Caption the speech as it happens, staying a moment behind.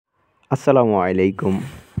আসসালামু আলাইকুম।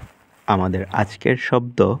 আমাদের আজকের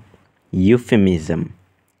শব্দ euphemism.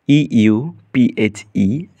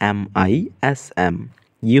 EUPHEMISM,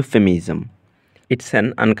 euphemism. It's an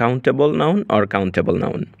uncountable noun or countable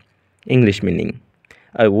noun. English meaning: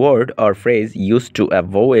 a word or phrase used to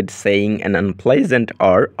avoid saying an unpleasant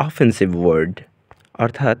or offensive word.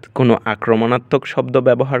 অর্থাৎ কোনো আক্রমণাত্মক শব্দ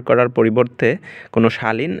ব্যবহার করার পরিবর্তে কোনো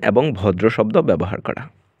শালীন এবং ভদ্র শব্দ ব্যবহার করা।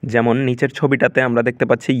 যেমন নিচের ছবিটাতে আমরা দেখতে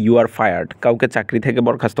পাচ্ছি ইউ আর ফায়ার্ড। কাউকে চাকরি থেকে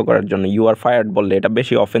বরখাস্ত করার জন্য ইউ আর ফায়ার্ড বললে এটা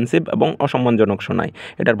বেশি অফেন্সিভ এবং অসম্মানজনক শোনায়।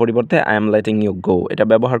 এটার পরিবর্তে I am letting you go এটা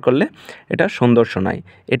ব্যবহার করলে এটা সুন্দর শোনায়।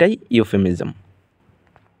 এটাই ইউফেমিজম।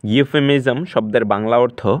 ইউফেমিজম শব্দের বাংলা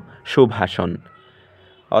অর্থ সুভাষণ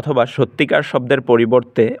অথবা সত্যিকার শব্দের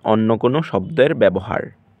পরিবর্তে অন্য কোনো শব্দের ব্যবহার।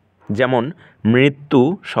 যেমন মৃত্যু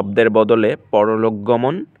শব্দের বদলে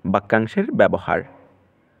পরলোকগমন বাক্যাংশের ব্যবহার।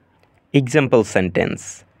 Example sentence: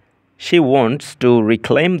 She wants to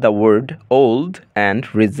reclaim the word old and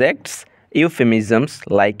rejects euphemisms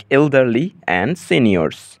like elderly and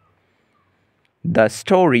seniors. The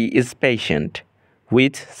story is patient,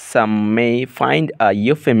 which some may find a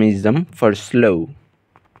euphemism for slow.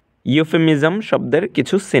 Euphemism শব্দের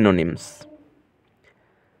কিছু synonyms: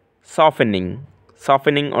 softening,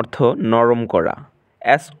 softening অর্থ নরম করা,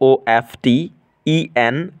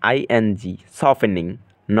 SOFTENING, softening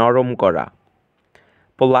নরম করা।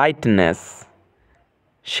 politeness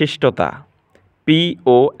শিষ্টতা,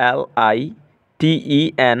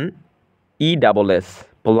 POLITENESS,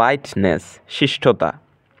 politeness শিষ্টতা।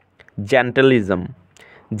 gentleism,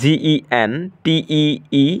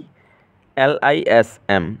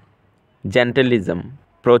 GENTEELISM, gentleism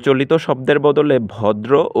প্রচলিত শব্দের বদলে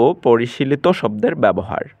ভদ্র ও পরিশীলিত শব্দের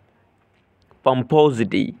ব্যবহার।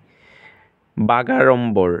 pomposity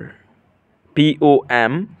বাগাড়ম্বর,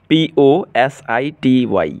 POMPOSITY,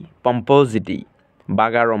 pomposity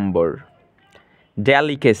বাগাড়ম্বর।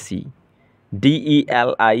 delicacy,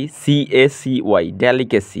 DELICACY,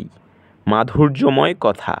 delicacy মাধুর্যময়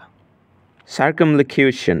কথা।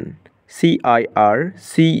 circumlocution,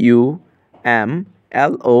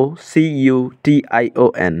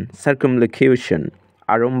 CIRCUMLOCUTION, circumlocution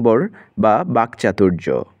আড়ম্বর বা বাকচাতুর্য।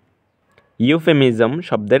 ইউফেমিজম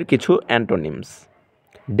শব্দের কিছু অ্যান্টোনিমস: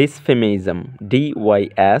 ডিসফেমিজম,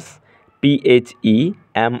 DYSPHEMISM,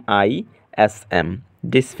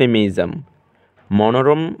 ডিসফেমিজম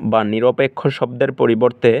মনোরম বা নিরপেক্ষ শব্দের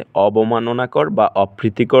পরিবর্তে অবমাননাকর বা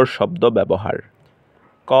অপ্রীতিকর শব্দ ব্যবহার।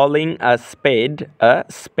 কলিং আ স্পেড আ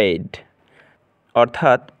স্পেড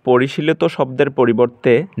অর্থাৎ পরিশীলিত শব্দের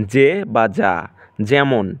পরিবর্তে যে বা যা,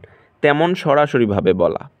 যেমন তেমন সরাসরিভাবে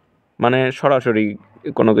বলা, মানে সরাসরি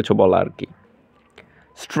কোনো কিছু বলা আর কি।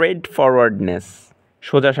 স্ট্রেট ফরওয়ার্ডনেস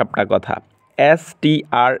সোজাসাপটা কথা,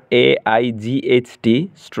 STRAIGHT,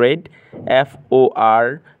 স্ট্রেট,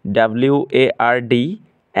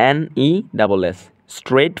 FORWARDNESS,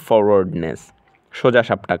 স্ট্রেট ফরওয়ার্ডনেস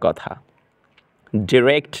সোজাসাপটা কথা।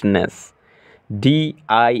 ডিরেক্টনেস,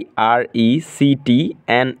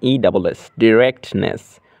 DIRECTNESS, ডিরেক্টনেস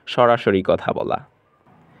সরাসরি কথা বলা।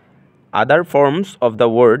 Other forms of the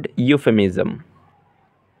word euphemism: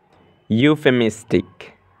 euphemistic,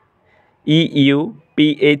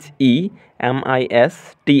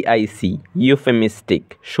 EUPHEMISTIC, euphemistic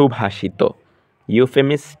সুভাষিত,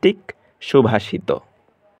 euphemistic সুভাষিত।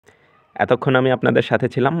 এতক্ষণ আমি আপনাদের সাথে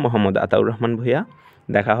ছিলাম মোহাম্মদ আতাউর রহমান ভূঁইয়া।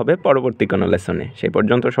 দেখা হবে পরবর্তী কোনো লেসনে। সেই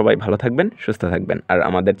পর্যন্ত সবাই ভালো থাকবেন, সুস্থ থাকবেন আর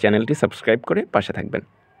আমাদের চ্যানেলটি সাবস্ক্রাইব করে পাশে থাকবেন।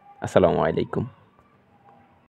 আসসালামু আলাইকুম।